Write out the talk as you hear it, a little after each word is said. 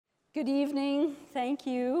Good evening. Thank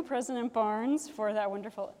you, President Barnes, for that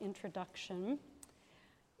wonderful introduction.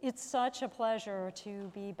 It's such a pleasure to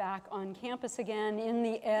be back on campus again in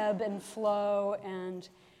the ebb and flow and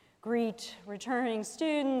greet returning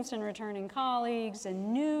students and returning colleagues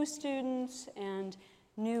and new students and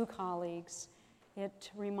new colleagues. It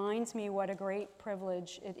reminds me what a great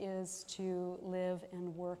privilege it is to live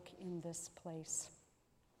and work in this place.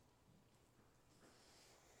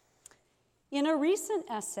 In a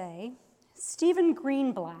recent essay, Stephen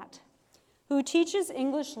Greenblatt, who teaches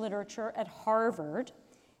English literature at Harvard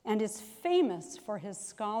and is famous for his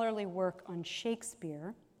scholarly work on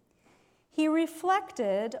Shakespeare, he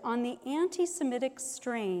reflected on the anti-Semitic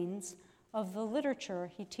strains of the literature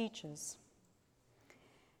he teaches.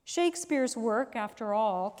 Shakespeare's work, after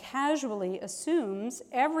all, casually assumes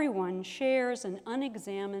everyone shares an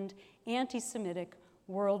unexamined anti-Semitic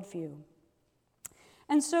worldview.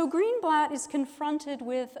 And so Greenblatt is confronted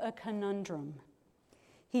with a conundrum.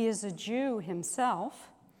 He is a Jew himself.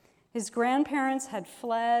 His grandparents had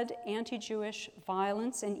fled anti-Jewish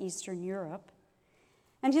violence in Eastern Europe,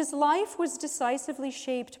 and his life was decisively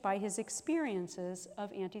shaped by his experiences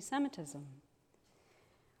of anti-Semitism.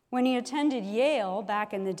 When he attended Yale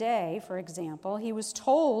back in the day, for example, he was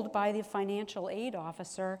told by the financial aid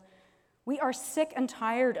officer, "We are sick and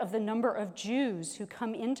tired of the number of Jews who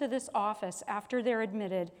come into this office after they're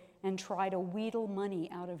admitted and try to wheedle money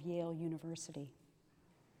out of Yale University."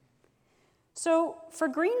 So for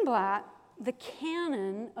Greenblatt, the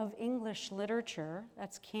canon of English literature,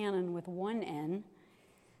 that's canon with one N,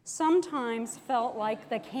 sometimes felt like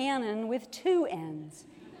the cannon with two N's,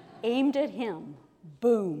 aimed at him.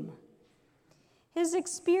 Boom. His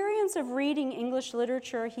experience of reading English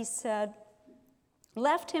literature, he said,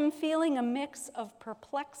 left him feeling a mix of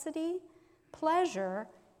perplexity, pleasure,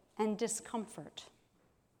 and discomfort.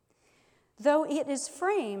 Though it is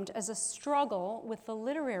framed as a struggle with the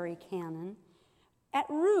literary canon, at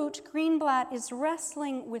root, Greenblatt is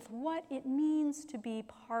wrestling with what it means to be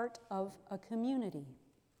part of a community.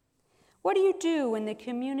 What do you do when the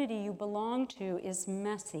community you belong to is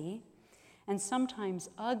messy, and sometimes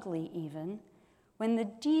ugly even, when the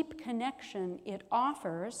deep connection it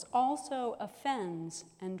offers also offends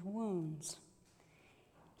and wounds?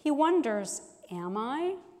 He wonders, am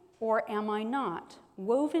I or am I not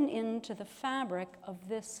woven into the fabric of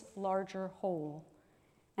this larger whole?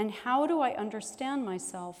 And how do I understand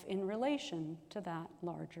myself in relation to that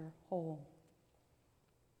larger whole?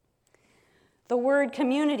 The word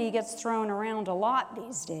community gets thrown around a lot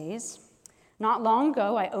these days. Not long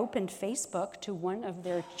ago, I opened Facebook to one of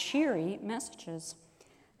their cheery messages.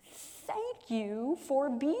 "Thank you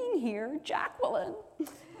for being here, Jacqueline."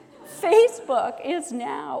 Facebook is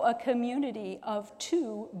now a community of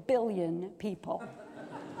 2 billion people.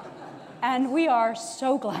 And we are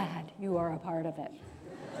so glad you are a part of it.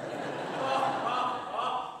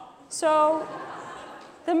 So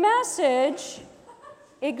the message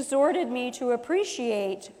exhorted me to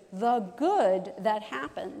appreciate the good that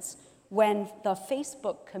happens when the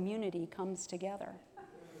Facebook community comes together.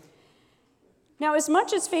 Now, as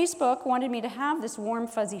much as Facebook wanted me to have this warm,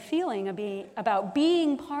 fuzzy feeling about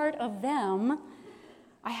being part of them,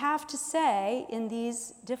 I have to say, in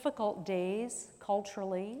these difficult days,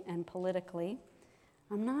 culturally and politically,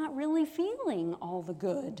 I'm not really feeling all the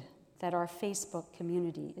good that our Facebook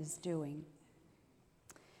community is doing.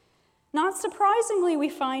 Not surprisingly, we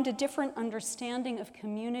find a different understanding of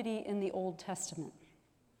community in the Old Testament.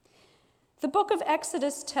 The book of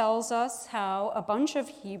Exodus tells us how a bunch of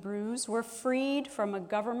Hebrews were freed from a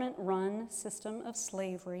government-run system of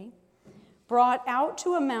slavery, brought out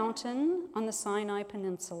to a mountain on the Sinai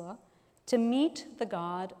Peninsula to meet the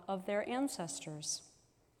God of their ancestors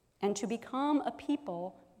and to become a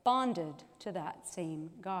people bonded to that same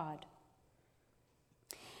God.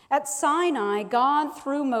 At Sinai, God,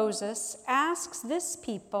 through Moses, asks this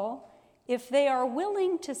people if they are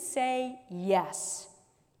willing to say yes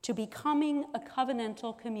to becoming a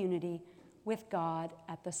covenantal community with God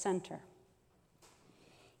at the center.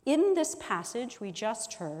 In this passage we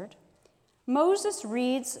just heard, Moses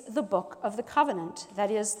reads the book of the covenant, that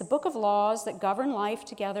is, the book of laws that govern life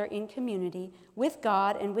together in community with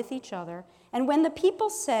God and with each other. And when the people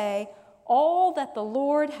say, "All that the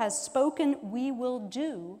Lord has spoken we will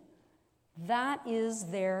do," that is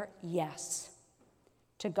their yes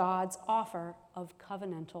to God's offer of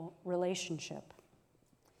covenantal relationship.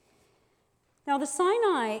 Now, the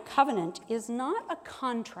Sinai covenant is not a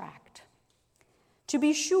contract. To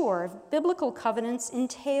be sure, biblical covenants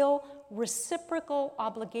entail reciprocal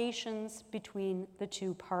obligations between the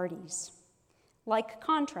two parties, like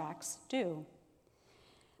contracts do.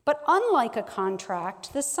 But unlike a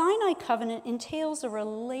contract, the Sinai covenant entails a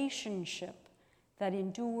relationship that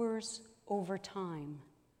endures over time.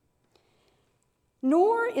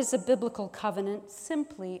 Nor is a biblical covenant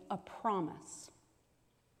simply a promise.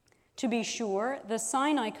 To be sure, the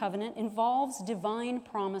Sinai covenant involves divine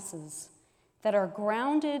promises that are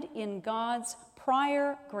grounded in God's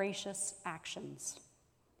prior gracious actions.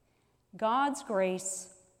 God's grace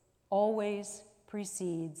always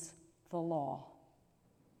precedes the law.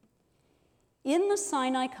 In the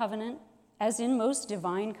Sinai covenant, as in most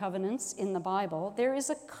divine covenants in the Bible, there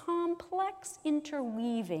is a complex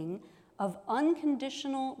interweaving of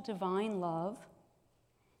unconditional divine love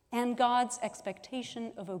and God's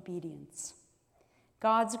expectation of obedience.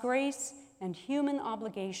 God's grace and human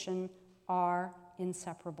obligation are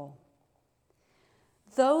inseparable.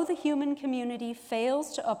 Though the human community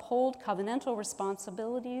fails to uphold covenantal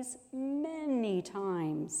responsibilities many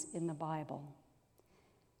times in the Bible,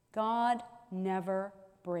 God never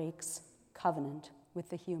breaks covenant with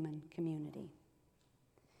the human community.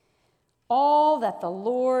 All that the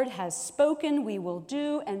Lord has spoken we will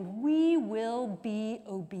do, and we will be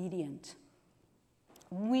obedient.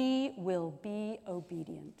 We will be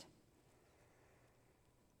obedient.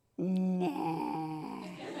 Nah.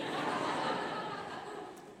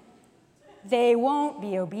 They won't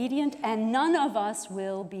be obedient, and none of us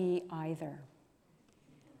will be either.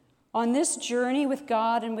 On this journey with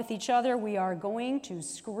God and with each other, we are going to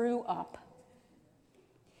screw up.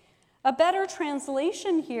 A better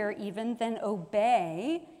translation here, even than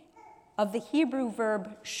obey, of the Hebrew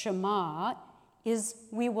verb shema is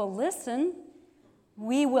we will listen,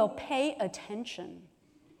 we will pay attention.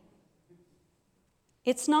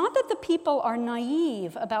 It's not that the people are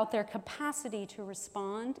naive about their capacity to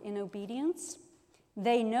respond in obedience.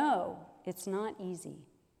 They know it's not easy.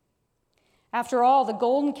 After all, the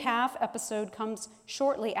golden calf episode comes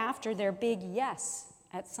shortly after their big yes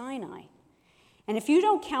at Sinai. And if you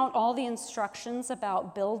don't count all the instructions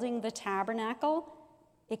about building the tabernacle,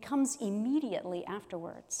 it comes immediately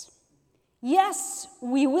afterwards. Yes,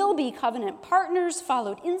 we will be covenant partners,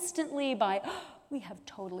 followed instantly by, we have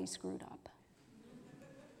totally screwed up.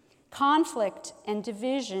 Conflict and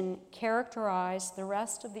division characterize the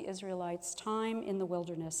rest of the Israelites' time in the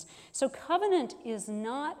wilderness. So covenant is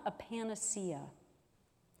not a panacea.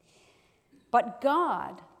 But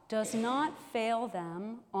God does not fail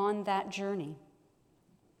them on that journey.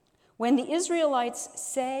 When the Israelites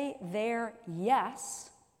say their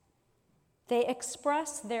yes, they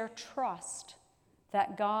express their trust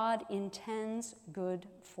that God intends good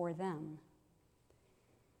for them,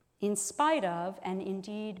 in spite of, and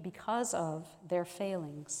indeed because of, their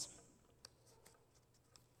failings.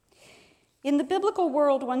 In the biblical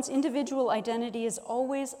world, one's individual identity is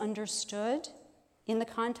always understood in the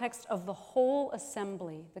context of the whole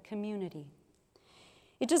assembly, the community.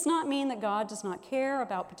 It does not mean that God does not care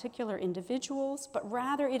about particular individuals, but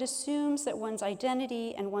rather it assumes that one's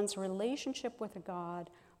identity and one's relationship with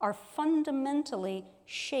God are fundamentally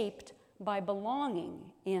shaped by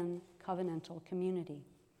belonging in covenantal community.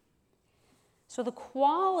 So the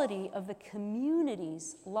quality of the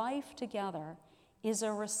community's life together is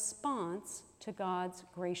a response to God's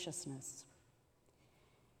graciousness.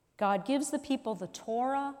 God gives the people the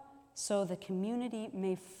Torah so the community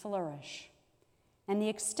may flourish. And the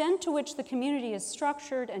extent to which the community is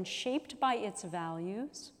structured and shaped by its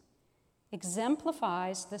values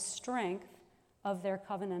exemplifies the strength of their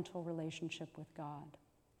covenantal relationship with God.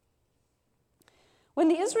 When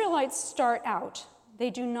the Israelites start out, they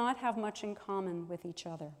do not have much in common with each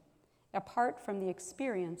other, apart from the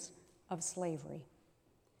experience of slavery.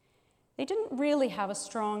 They didn't really have a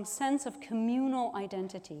strong sense of communal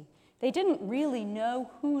identity. They didn't really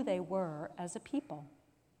know who they were as a people.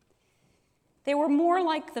 They were more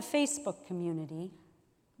like the Facebook community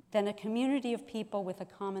than a community of people with a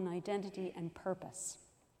common identity and purpose.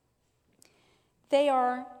 They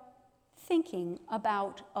are thinking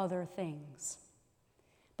about other things.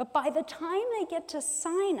 But by the time they get to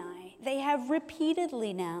Sinai, they have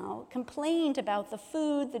repeatedly now complained about the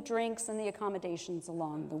food, the drinks, and the accommodations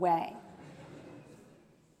along the way.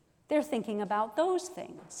 They're thinking about those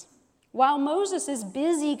things. While Moses is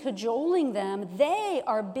busy cajoling them, they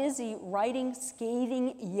are busy writing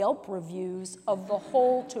scathing Yelp reviews of the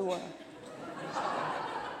whole tour.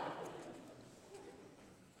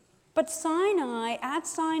 But at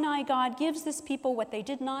Sinai, God gives this people what they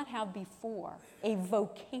did not have before, a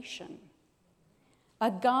vocation, a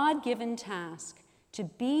God-given task to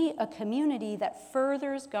be a community that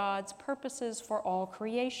furthers God's purposes for all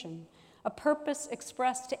creation, a purpose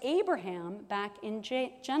expressed to Abraham back in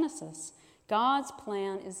Genesis. God's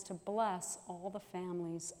plan is to bless all the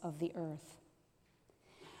families of the earth.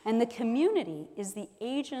 And the community is the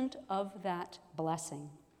agent of that blessing.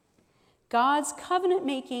 God's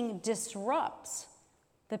covenant-making disrupts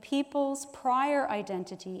the people's prior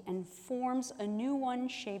identity and forms a new one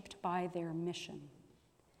shaped by their mission.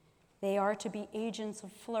 They are to be agents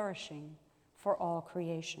of flourishing for all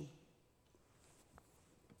creation.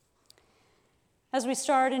 As we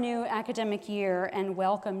start a new academic year and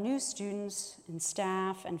welcome new students and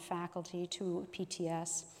staff and faculty to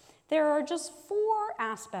PTS, there are just 4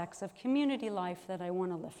 aspects of community life that I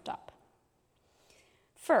want to lift up.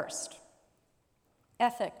 First,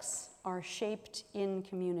 ethics are shaped in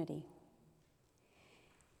community.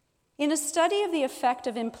 In a study of the effect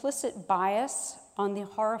of implicit bias on the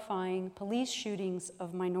horrifying police shootings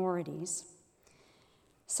of minorities,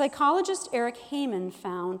 psychologist Eric Heyman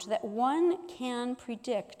found that one can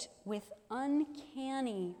predict with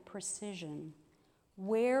uncanny precision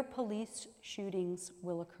where police shootings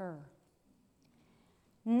will occur.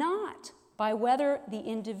 Not by whether the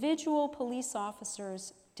individual police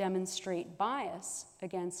officers demonstrate bias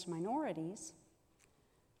against minorities,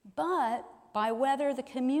 but by whether the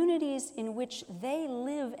communities in which they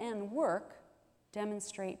live and work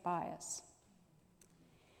demonstrate bias.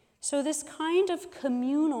 So this kind of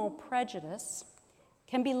communal prejudice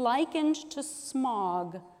can be likened to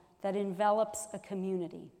smog that envelops a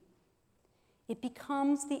community. It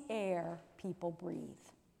becomes the air people breathe.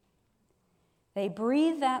 They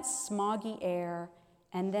breathe that smoggy air,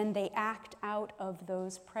 and then they act out of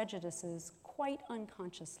those prejudices quite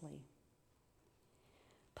unconsciously.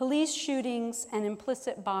 Police shootings and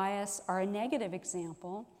implicit bias are a negative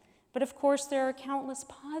example, but of course there are countless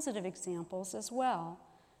positive examples as well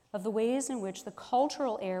of the ways in which the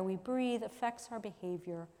cultural air we breathe affects our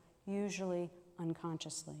behavior, usually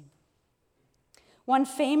unconsciously. One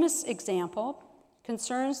famous example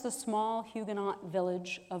concerns the small Huguenot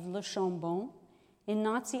village of Le Chambon in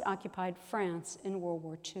Nazi-occupied France in World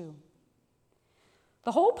War II.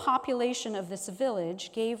 The whole population of this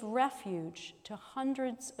village gave refuge to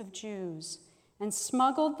hundreds of Jews and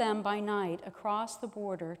smuggled them by night across the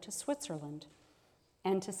border to Switzerland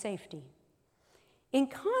and to safety. In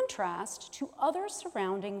contrast to other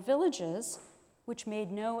surrounding villages, which made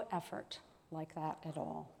no effort like that at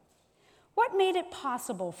all. What made it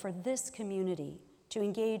possible for this community to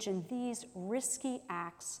engage in these risky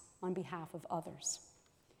acts on behalf of others?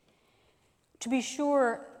 To be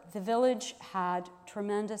sure, the village had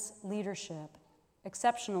tremendous leadership,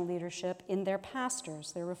 exceptional leadership in their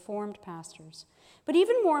pastors, their Reformed pastors. But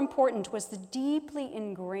even more important was the deeply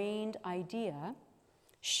ingrained idea,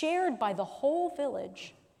 shared by the whole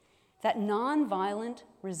village, that nonviolent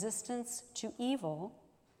resistance to evil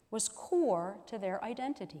was core to their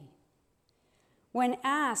identity. When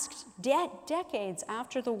asked decades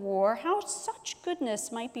after the war how such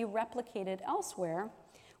goodness might be replicated elsewhere,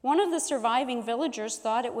 one of the surviving villagers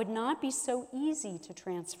thought it would not be so easy to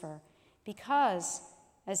transfer because,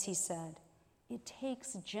 as he said, it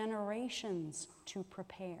takes generations to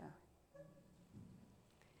prepare.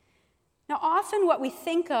 Now, often what we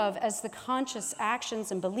think of as the conscious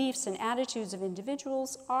actions and beliefs and attitudes of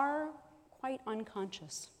individuals are quite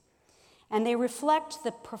unconscious, and they reflect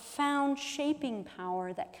the profound shaping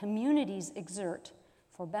power that communities exert,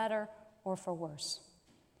 for better or for worse.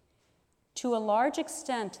 To a large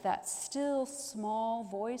extent, that still small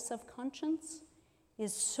voice of conscience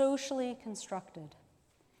is socially constructed,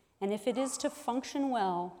 and if it is to function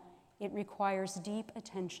well, it requires deep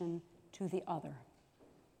attention to the other.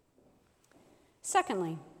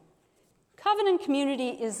 Secondly, covenant community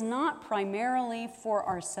is not primarily for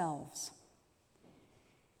ourselves.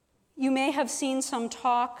 You may have seen some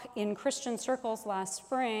talk in Christian circles last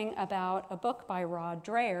spring about a book by Rod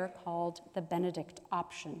Dreher called The Benedict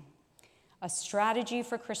Option, a strategy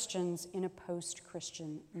for Christians in a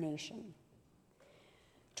post-Christian nation.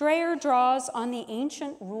 Dreher draws on the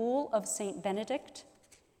ancient rule of St. Benedict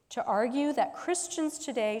to argue that Christians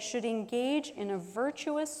today should engage in a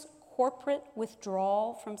virtuous corporate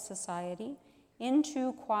withdrawal from society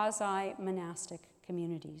into quasi-monastic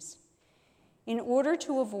communities in order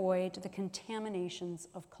to avoid the contaminations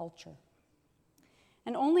of culture.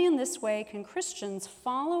 And only in this way can Christians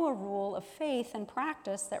follow a rule of faith and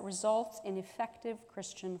practice that results in effective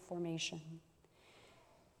Christian formation.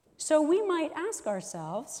 So we might ask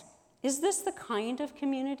ourselves, is this the kind of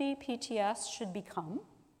community PTS should become?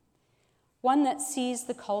 One that sees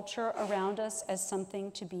the culture around us as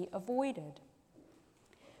something to be avoided?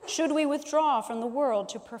 Should we withdraw from the world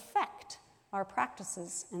to perfect our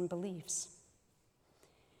practices and beliefs?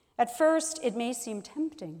 At first, it may seem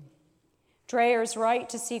tempting. Dreyer's right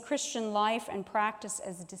to see Christian life and practice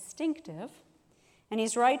as distinctive, and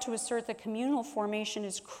he's right to assert that communal formation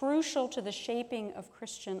is crucial to the shaping of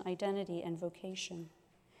Christian identity and vocation.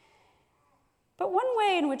 But one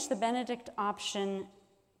way in which the Benedict option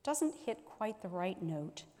doesn't hit quite the right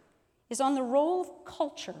note is on the role of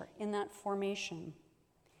culture in that formation.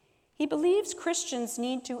 He believes Christians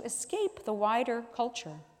need to escape the wider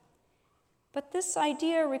culture. But this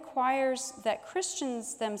idea requires that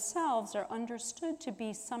Christians themselves are understood to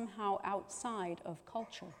be somehow outside of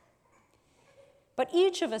culture. But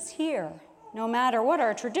each of us here, no matter what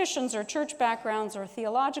our traditions or church backgrounds or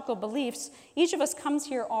theological beliefs, each of us comes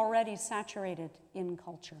here already saturated in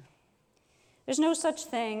culture. There's no such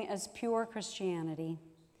thing as pure Christianity,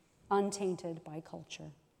 untainted by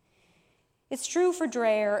culture. It's true for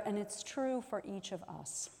Dreyer, and it's true for each of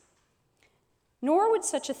us. Nor would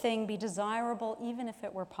such a thing be desirable even if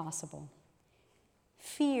it were possible.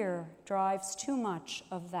 Fear drives too much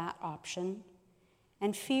of that option,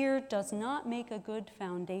 and fear does not make a good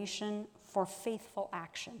foundation for faithful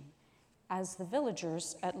action, as the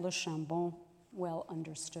villagers at Le Chambon well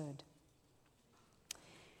understood.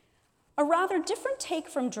 A rather different take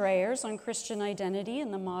from Dreyer's on Christian identity in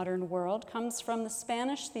the modern world comes from the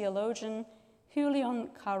Spanish theologian Julián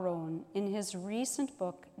Carón in his recent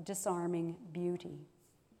book, Disarming Beauty.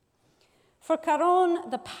 For Carón,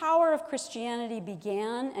 the power of Christianity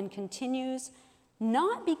began and continues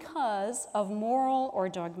not because of moral or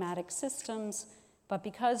dogmatic systems, but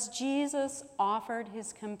because Jesus offered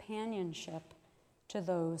his companionship to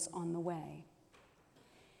those on the way.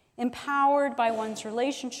 Empowered by one's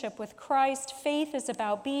relationship with Christ, faith is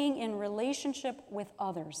about being in relationship with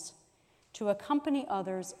others, to accompany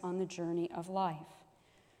others on the journey of life.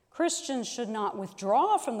 Christians should not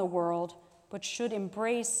withdraw from the world, but should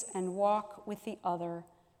embrace and walk with the other,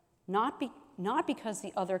 not because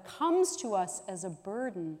the other comes to us as a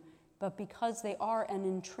burden, but because they are an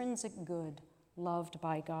intrinsic good loved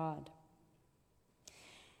by God.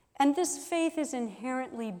 And this faith is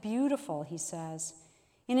inherently beautiful, he says.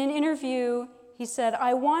 In an interview, he said,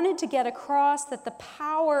 "I wanted to get across that the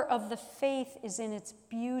power of the faith is in its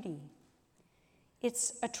beauty,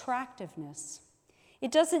 its attractiveness.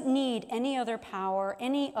 It doesn't need any other power,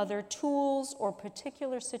 any other tools or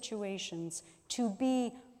particular situations to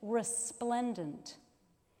be resplendent,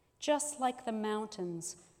 just like the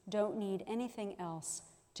mountains don't need anything else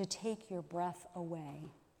to take your breath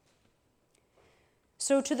away."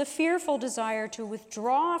 So to the fearful desire to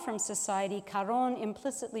withdraw from society, Carón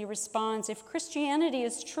implicitly responds, if Christianity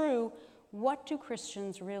is true, what do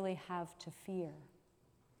Christians really have to fear?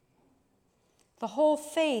 The whole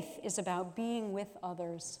faith is about being with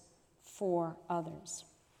others, for others.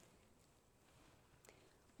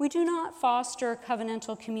 We do not foster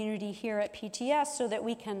covenantal community here at PTS so that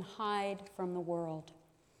we can hide from the world.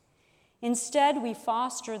 Instead, we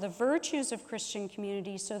foster the virtues of Christian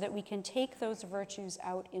community so that we can take those virtues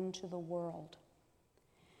out into the world.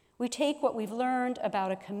 We take what we've learned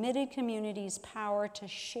about a committed community's power to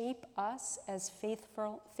shape us as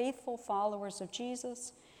faithful followers of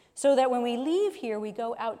Jesus, so that when we leave here, we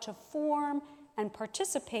go out to form and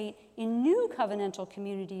participate in new covenantal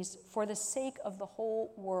communities for the sake of the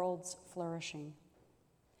whole world's flourishing.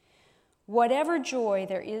 Whatever joy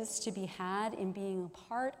there is to be had in being a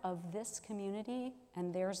part of this community,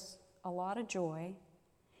 and there's a lot of joy,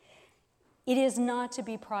 it is not to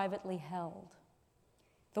be privately held.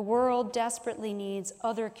 The world desperately needs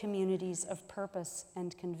other communities of purpose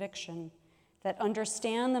and conviction that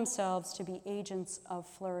understand themselves to be agents of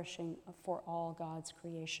flourishing for all God's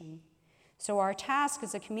creation. So our task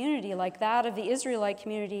as a community like that of the Israelite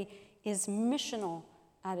community is missional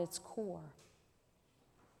at its core.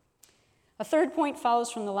 A third point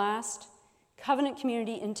follows from the last. Covenant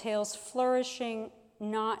community entails flourishing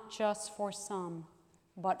not just for some,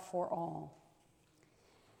 but for all.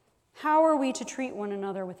 How are we to treat one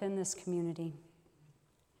another within this community?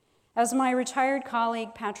 As my retired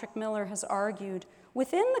colleague Patrick Miller has argued,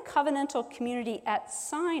 within the covenantal community at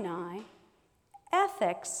Sinai,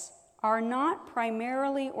 ethics are not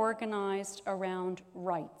primarily organized around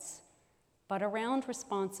rights, but around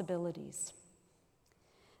responsibilities.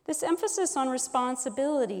 This emphasis on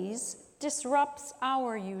responsibilities disrupts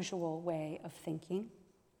our usual way of thinking.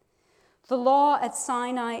 The law at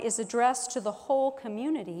Sinai is addressed to the whole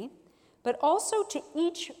community, but also to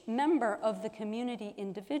each member of the community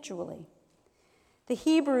individually. The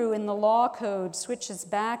Hebrew in the law code switches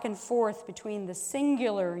back and forth between the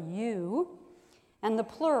singular you and the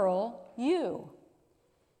plural you.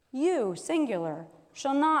 You, singular,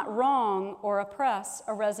 shall not wrong or oppress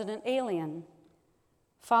a resident alien,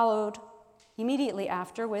 followed immediately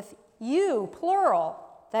after with you, plural,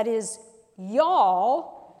 that is,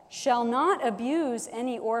 y'all, shall not abuse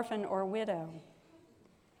any orphan or widow.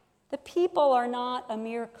 The people are not a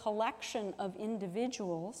mere collection of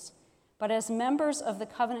individuals, but as members of the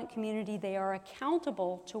covenant community, they are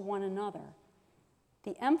accountable to one another.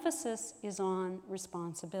 The emphasis is on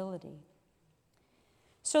responsibility.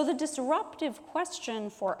 So the disruptive question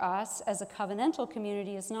for us as a covenantal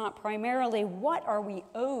community is not primarily what are we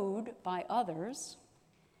owed by others,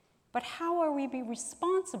 but how are we be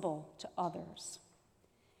responsible to others?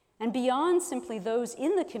 And beyond simply those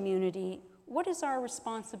in the community, what is our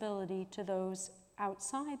responsibility to those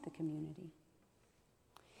outside the community?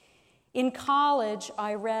 In college,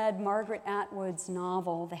 I read Margaret Atwood's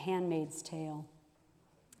novel, The Handmaid's Tale,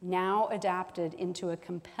 now adapted into a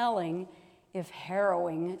compelling, if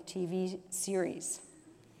harrowing, TV series.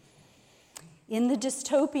 In the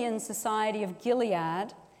dystopian society of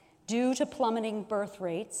Gilead, due to plummeting birth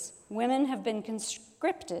rates, women have been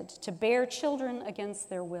conscripted to bear children against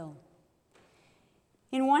their will.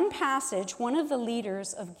 In one passage, one of the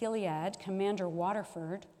leaders of Gilead, Commander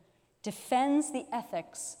Waterford, defends the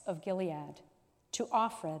ethics of Gilead to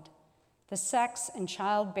Offred, the sex and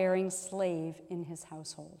childbearing slave in his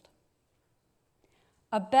household.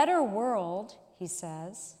 A better world, he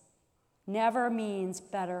says, never means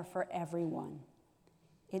better for everyone.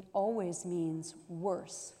 It always means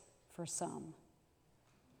worse for some.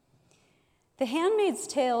 The Handmaid's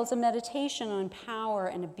Tale is a meditation on power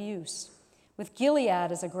and abuse, with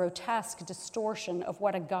Gilead as a grotesque distortion of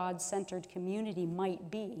what a God-centered community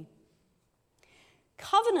might be.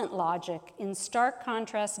 Covenant logic, in stark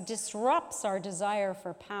contrast, disrupts our desire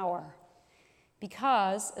for power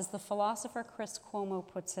because, as the philosopher Chris Cuomo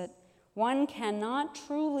puts it, one cannot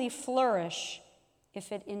truly flourish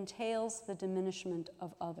if it entails the diminishment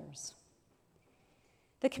of others.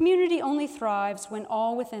 The community only thrives when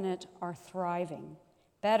all within it are thriving.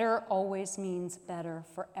 Better always means better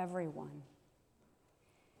for everyone.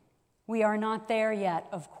 We are not there yet,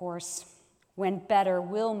 of course, when better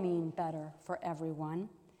will mean better for everyone,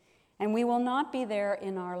 and we will not be there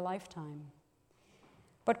in our lifetime.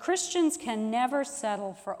 But Christians can never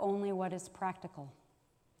settle for only what is practical.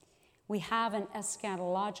 We have an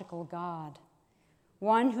eschatological God,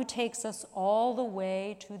 one who takes us all the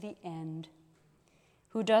way to the end,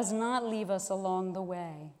 who does not leave us along the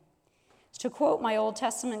way. To quote my Old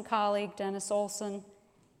Testament colleague, Dennis Olson,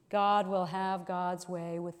 God will have God's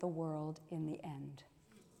way with the world in the end.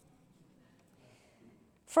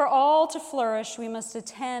 For all to flourish, we must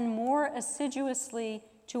attend more assiduously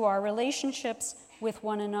to our relationships with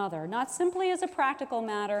one another, not simply as a practical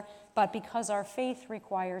matter, but because our faith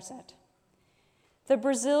requires it. The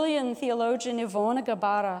Brazilian theologian Ivone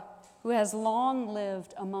Gabarra, who has long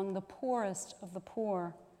lived among the poorest of the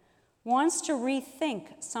poor, wants to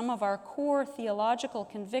rethink some of our core theological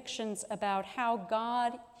convictions about how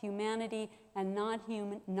God, humanity, and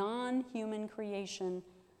non-human creation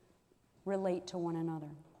relate to one another.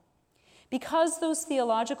 Because those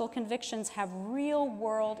theological convictions have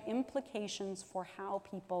real-world implications for how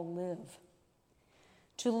people live.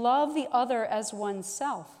 To love the other as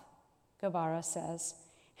oneself, Gabarra says,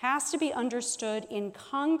 has to be understood in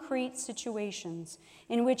concrete situations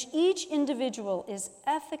in which each individual is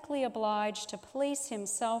ethically obliged to place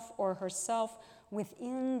himself or herself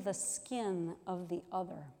within the skin of the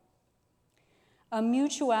other. A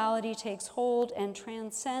mutuality takes hold and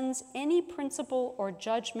transcends any principle or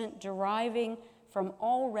judgment deriving from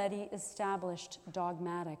already established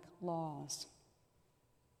dogmatic laws.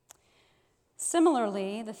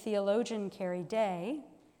 Similarly, the theologian Carrie Day,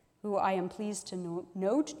 who I am pleased to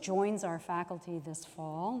note joins our faculty this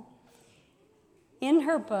fall, in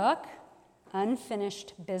her book,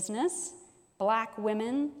 Unfinished Business, Black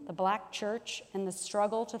Women, the Black Church, and the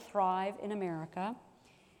Struggle to Thrive in America,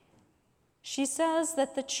 she says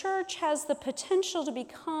that the church has the potential to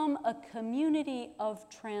become a community of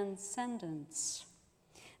transcendence.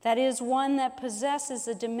 That is, one that possesses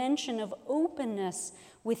a dimension of openness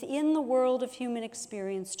within the world of human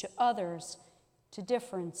experience to others, to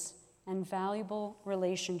difference, and valuable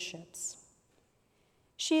relationships.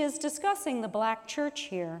 She is discussing the Black church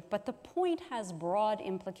here, but the point has broad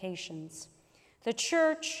implications. The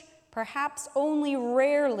church perhaps only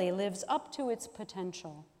rarely lives up to its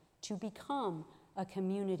potential to become a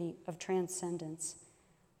community of transcendence.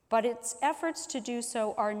 But its efforts to do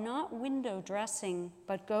so are not window dressing,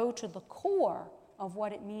 but go to the core of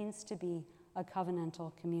what it means to be a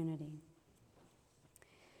covenantal community.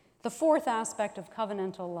 The fourth aspect of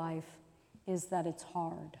covenantal life is that it's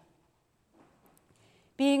hard.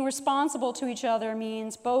 Being responsible to each other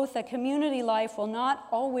means both that community life will not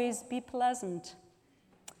always be pleasant,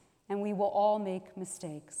 and we will all make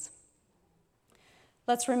mistakes.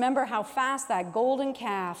 Let's remember how fast that golden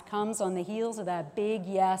calf comes on the heels of that big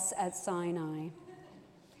yes at Sinai.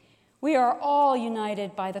 We are all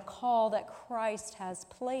united by the call that Christ has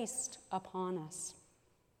placed upon us.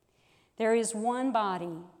 There is one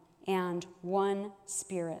body and one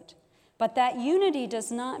Spirit, but that unity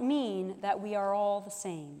does not mean that we are all the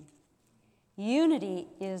same. Unity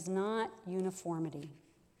is not uniformity.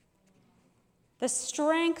 The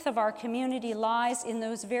strength of our community lies in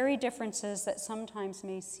those very differences that sometimes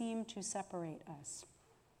may seem to separate us.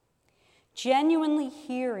 Genuinely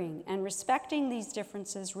hearing and respecting these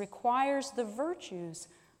differences requires the virtues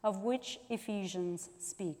of which Ephesians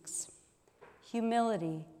speaks: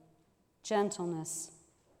 humility, gentleness,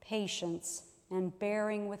 patience, and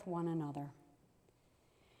bearing with one another.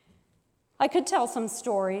 I could tell some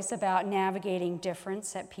stories about navigating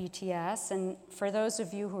difference at PTS, and for those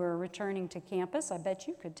of you who are returning to campus, I bet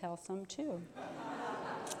you could tell some too.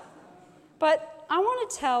 But I want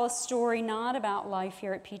to tell a story not about life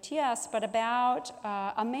here at PTS, but about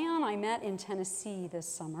a man I met in Tennessee this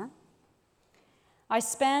summer. I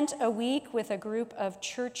spent a week with a group of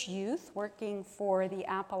church youth working for the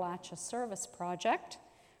Appalachia Service Project,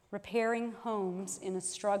 repairing homes in a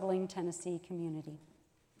struggling Tennessee community.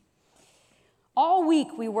 All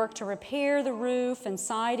week we worked to repair the roof and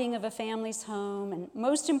siding of a family's home, and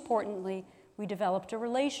most importantly, we developed a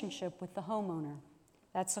relationship with the homeowner.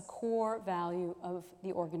 That's a core value of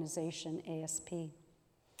the organization, ASP.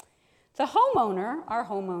 The homeowner, our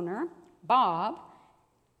homeowner, Bob,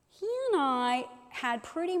 he and I had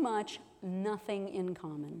pretty much nothing in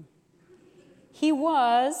common. He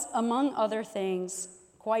was, among other things,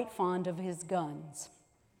 quite fond of his guns.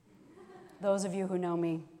 Those of you who know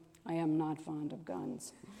me, I am not fond of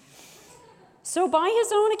guns. So by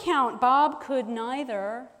his own account, Bob could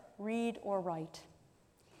neither read or write.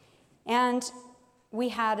 And we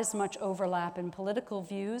had as much overlap in political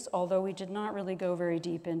views, although we did not really go very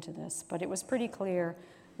deep into this, but it was pretty clear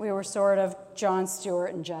we were sort of Jon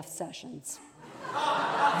Stewart and Jeff Sessions.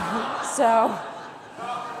 So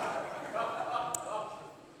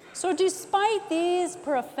despite these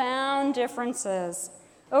profound differences,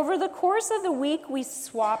 over the course of the week, we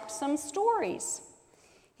swapped some stories.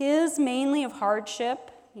 His mainly of hardship.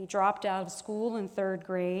 He dropped out of school in 3rd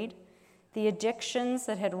grade. The addictions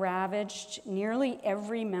that had ravaged nearly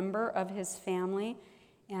every member of his family,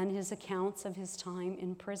 and his accounts of his time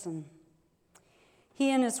in prison. He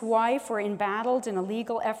and his wife were embattled in a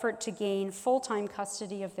legal effort to gain full-time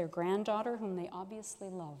custody of their granddaughter, whom they obviously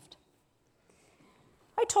loved.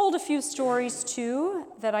 I told a few stories, too,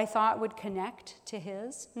 that I thought would connect to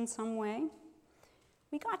his in some way.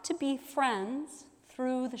 We got to be friends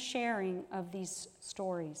through the sharing of these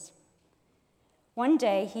stories. One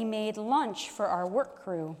day, he made lunch for our work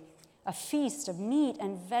crew, a feast of meat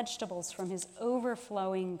and vegetables from his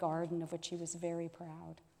overflowing garden, of which he was very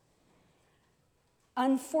proud.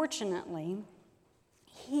 Unfortunately,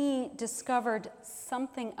 he discovered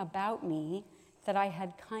something about me that I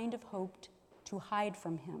had kind of hoped to hide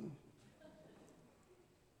from him.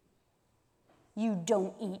 "You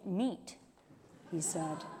don't eat meat," he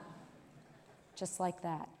said. Just like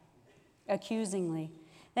that, accusingly.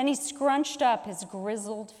 Then he scrunched up his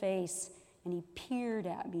grizzled face and he peered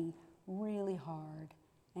at me really hard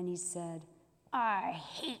and he said, "I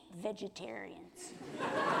hate vegetarians.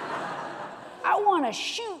 I want to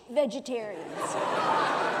shoot vegetarians."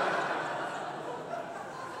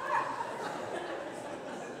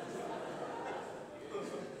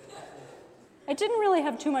 I didn't really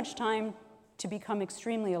have too much time to become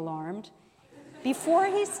extremely alarmed before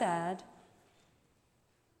he said,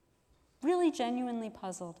 really genuinely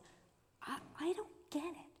puzzled, I don't get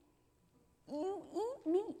it. You eat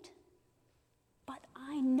meat, but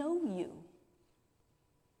I know you.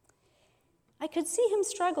 I could see him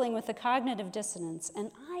struggling with the cognitive dissonance,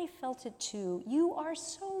 and I felt it too. You are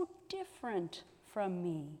so different from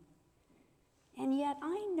me, and yet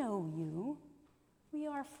I know you. We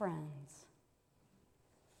are friends.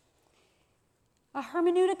 A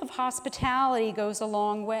hermeneutic of hospitality goes a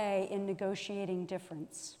long way in negotiating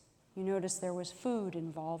difference. You notice there was food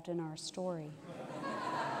involved in our story.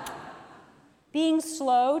 Being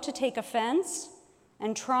slow to take offense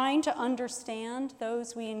and trying to understand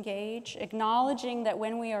those we engage, acknowledging that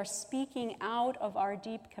when we are speaking out of our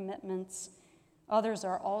deep commitments, others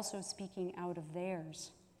are also speaking out of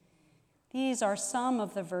theirs. These are some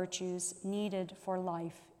of the virtues needed for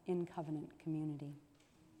life in covenant community.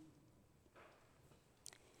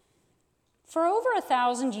 For over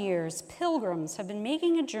 1,000 years, pilgrims have been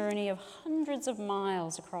making a journey of hundreds of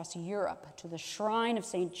miles across Europe to the shrine of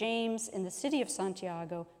St. James in the city of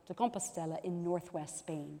Santiago de Compostela in northwest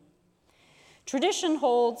Spain. Tradition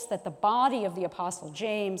holds that the body of the Apostle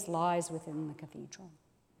James lies within the cathedral.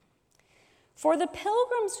 For the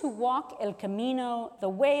pilgrims who walk El Camino, the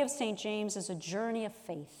way of St. James is a journey of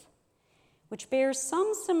faith, which bears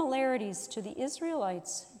some similarities to the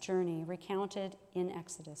Israelites' journey recounted in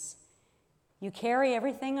Exodus. You carry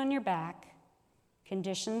everything on your back,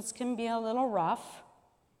 conditions can be a little rough,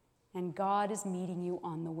 and God is meeting you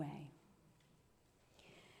on the way.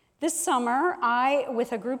 This summer, I,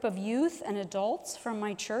 with a group of youth and adults from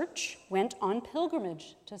my church, went on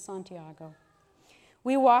pilgrimage to Santiago.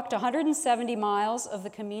 We walked 170 miles of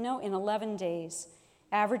the Camino in 11 days,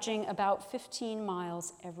 averaging about 15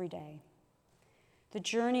 miles every day. The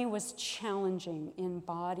journey was challenging in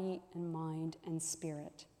body and mind and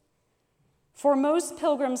spirit. For most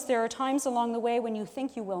pilgrims, there are times along the way when you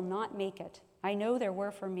think you will not make it. I know there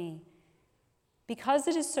were for me. Because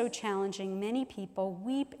it is so challenging, many people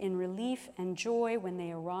weep in relief and joy when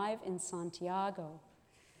they arrive in Santiago.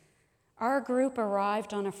 Our group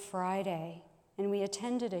arrived on a Friday, and we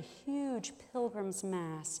attended a huge pilgrim's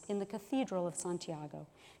mass in the Cathedral of Santiago,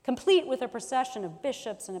 complete with a procession of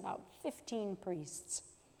bishops and about 15 priests.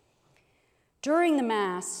 During the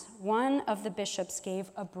mass, one of the bishops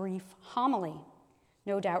gave a brief homily,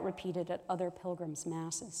 no doubt repeated at other pilgrims'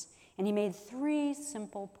 masses, and he made 3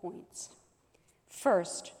 simple points.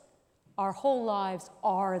 First, our whole lives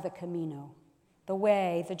are the Camino, the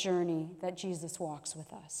way, the journey that Jesus walks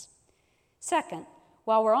with us. Second,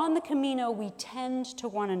 while we're on the Camino, we tend to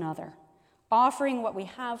one another, offering what we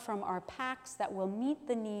have from our packs that will meet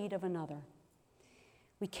the need of another.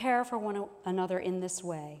 We care for one another in this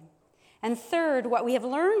way. And third, what we have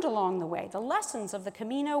learned along the way, the lessons of the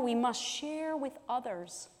Camino, we must share with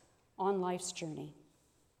others on life's journey.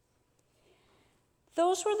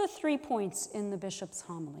 Those were the 3 points in the bishop's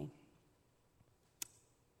homily.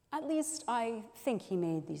 At least I think he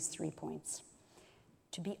made these 3 points.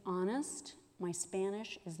 To be honest, my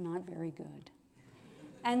Spanish is not very good.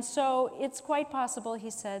 And so it's quite possible he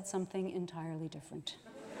said something entirely different.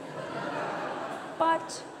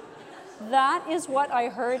 But that is what I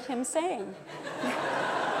heard him saying.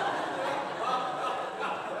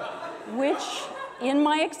 Which, in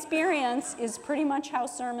my experience, is pretty much how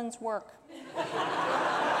sermons work.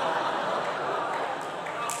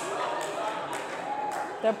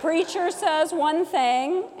 The preacher says one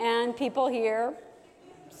thing, and people hear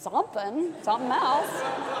something else.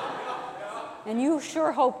 And you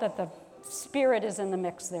sure hope that the Spirit is in the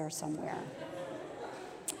mix there somewhere.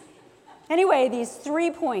 Anyway, these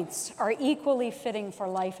 3 points are equally fitting for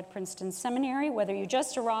life at Princeton Seminary, whether you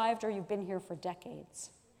just arrived or you've been here for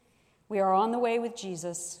decades. We are on the way with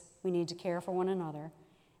Jesus. We need to care for one another.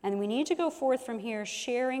 And we need to go forth from here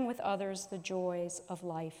sharing with others the joys of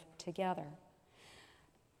life together.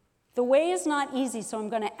 The way is not easy, so I'm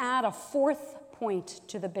going to add a 4th point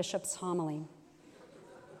to the bishop's homily.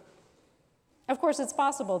 Of course, it's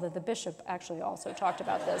possible that the bishop actually also talked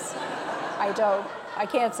about this. I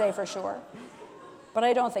can't say for sure, but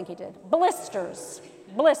I don't think he did. Blisters.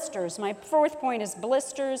 My 4th point is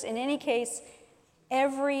blisters. In any case,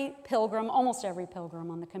 every pilgrim, almost every pilgrim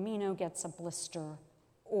on the Camino gets a blister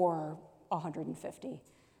or 150,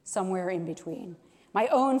 somewhere in between. My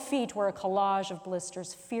own feet were a collage of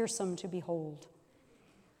blisters, fearsome to behold.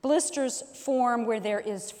 Blisters form where there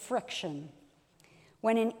is friction,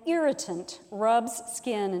 when an irritant rubs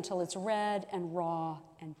skin until it's red and raw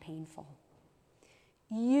and painful.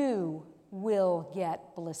 You will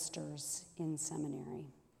get blisters in seminary.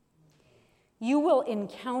 You will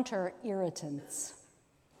encounter irritants.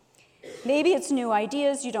 Maybe it's new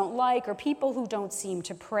ideas you don't like, or people who don't seem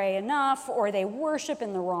to pray enough, or they worship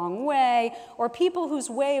in the wrong way, or people whose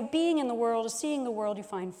way of being in the world is seeing the world you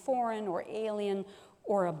find foreign or alien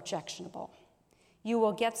or objectionable. You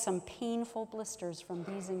will get some painful blisters from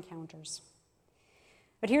these encounters.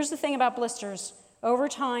 But here's the thing about blisters. Over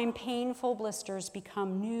time, painful blisters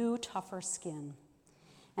become new, tougher skin.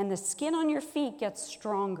 And the skin on your feet gets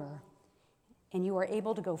stronger, and you are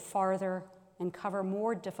able to go farther and cover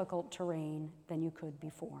more difficult terrain than you could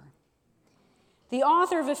before. The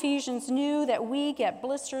author of Ephesians knew that we get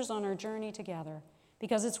blisters on our journey together,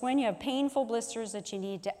 because it's when you have painful blisters that you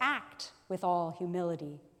need to act with all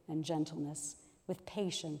humility and gentleness, with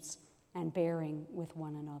patience and bearing with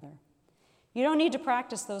one another. You don't need to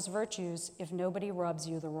practice those virtues if nobody rubs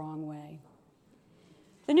you the wrong way.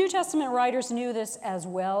 The New Testament writers knew this as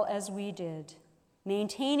well as we did.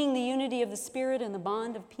 Maintaining the unity of the Spirit and the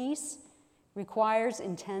bond of peace requires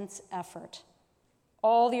intense effort.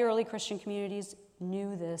 All the early Christian communities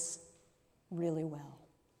knew this really well.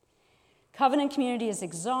 Covenant community is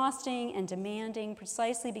exhausting and demanding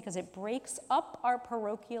precisely because it breaks up our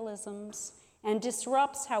parochialisms and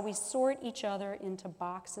disrupts how we sort each other into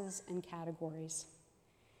boxes and categories.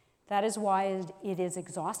 That is why it is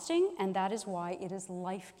exhausting, and that is why it is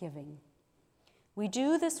life-giving. We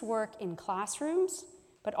do this work in classrooms,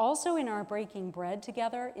 but also in our breaking bread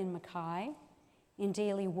together in Mackay, in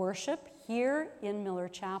daily worship here in Miller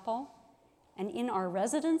Chapel, and in our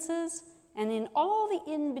residences, and in all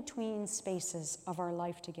the in-between spaces of our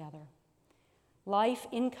life together. Life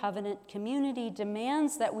in covenant community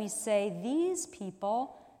demands that we say, these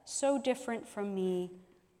people, so different from me,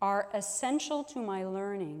 are essential to my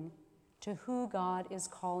learning to who God is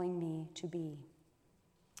calling me to be.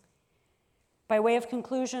 By way of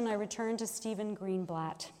conclusion, I return to Stephen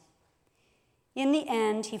Greenblatt. In the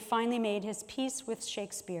end, he finally made his peace with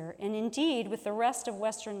Shakespeare, and indeed with the rest of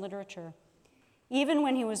Western literature, even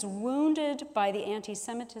when he was wounded by the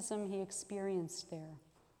anti-Semitism he experienced there.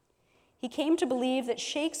 He came to believe that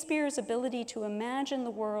Shakespeare's ability to imagine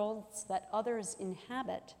the worlds that others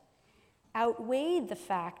inhabit outweighed the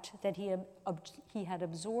fact that he had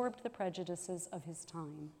absorbed the prejudices of his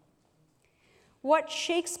time. What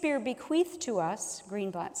Shakespeare bequeathed to us,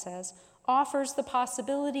 Greenblatt says, offers the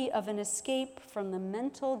possibility of an escape from the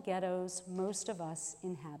mental ghettos most of us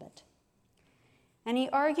inhabit. And he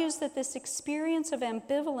argues that this experience of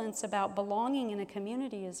ambivalence about belonging in a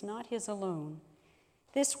community is not his alone.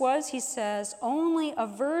 This was, he says, only a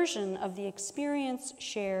version of the experience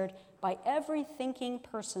shared by every thinking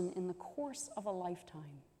person in the course of a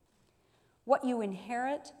lifetime. What you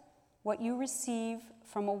inherit, what you receive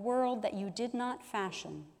from a world that you did not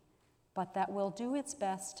fashion, but that will do its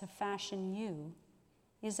best to fashion you,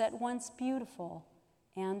 is at once beautiful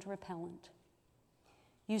and repellent.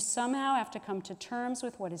 You somehow have to come to terms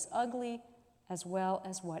with what is ugly as well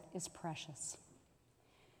as what is precious.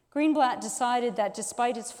 Greenblatt decided that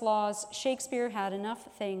despite its flaws, Shakespeare had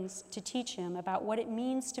enough things to teach him about what it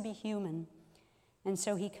means to be human, and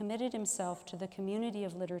so he committed himself to the community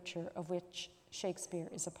of literature of which Shakespeare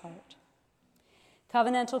is a part.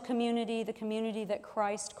 Covenantal community, the community that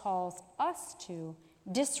Christ calls us to,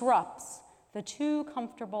 disrupts the too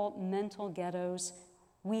comfortable mental ghettos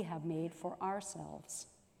we have made for ourselves.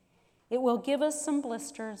 It will give us some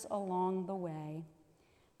blisters along the way,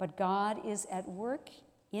 but God is at work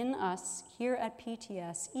in us here at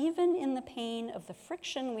PTS, even in the pain of the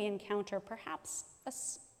friction we encounter, perhaps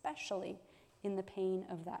especially in the pain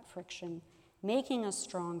of that friction, making us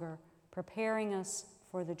stronger, preparing us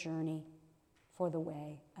for the journey, for the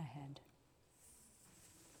way ahead.